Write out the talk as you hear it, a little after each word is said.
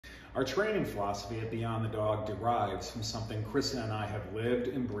Our training philosophy at Beyond the Dog derives from something Kristen and I have lived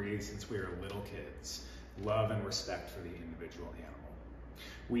and breathed since we were little kids: love and respect for the individual animal.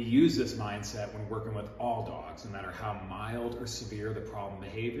 We use this mindset when working with all dogs, no matter how mild or severe the problem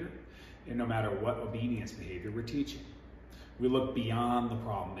behavior, and no matter what obedience behavior we're teaching. We look beyond the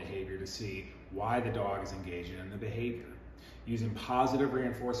problem behavior to see why the dog is engaging in the behavior. Using positive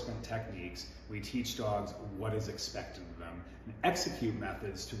reinforcement techniques, we teach dogs what is expected of them and execute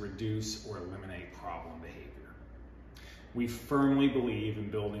methods to reduce or eliminate problem behavior. We firmly believe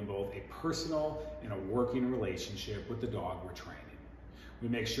in building both a personal and a working relationship with the dog we're training. We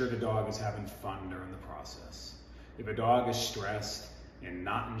make sure the dog is having fun during the process. If a dog is stressed and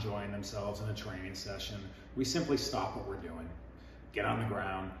not enjoying themselves in a training session, we simply stop what we're doing, get on the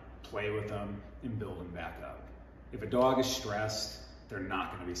ground, play with them, and build them back up. If a dog is stressed, they're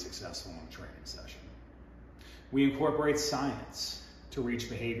not going to be successful in a training session. We incorporate science to reach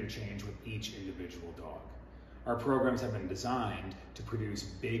behavior change with each individual dog. Our programs have been designed to produce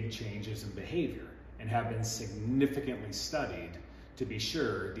big changes in behavior and have been significantly studied to be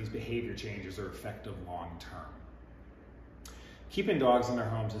sure these behavior changes are effective long term. Keeping dogs in their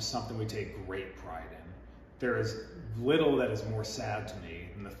homes is something we take great pride in. There is little that is more sad to me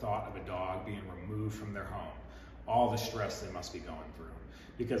than the thought of a dog being removed from their home, all the stress they must be going through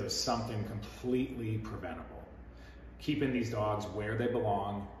because of something completely preventable. Keeping these dogs where they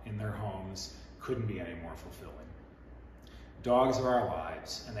belong in their homes couldn't be any more fulfilling. Dogs are our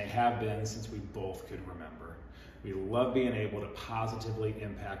lives, and they have been since we both could remember. We love being able to positively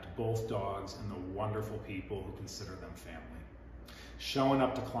impact both dogs and the wonderful people who consider them family. Showing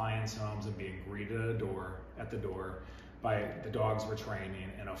up to clients' homes and being greeted at the door by the dogs we're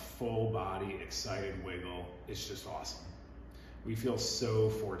training and a full body excited wiggle is just awesome. We feel so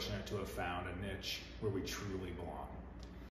fortunate to have found a niche where we truly belong.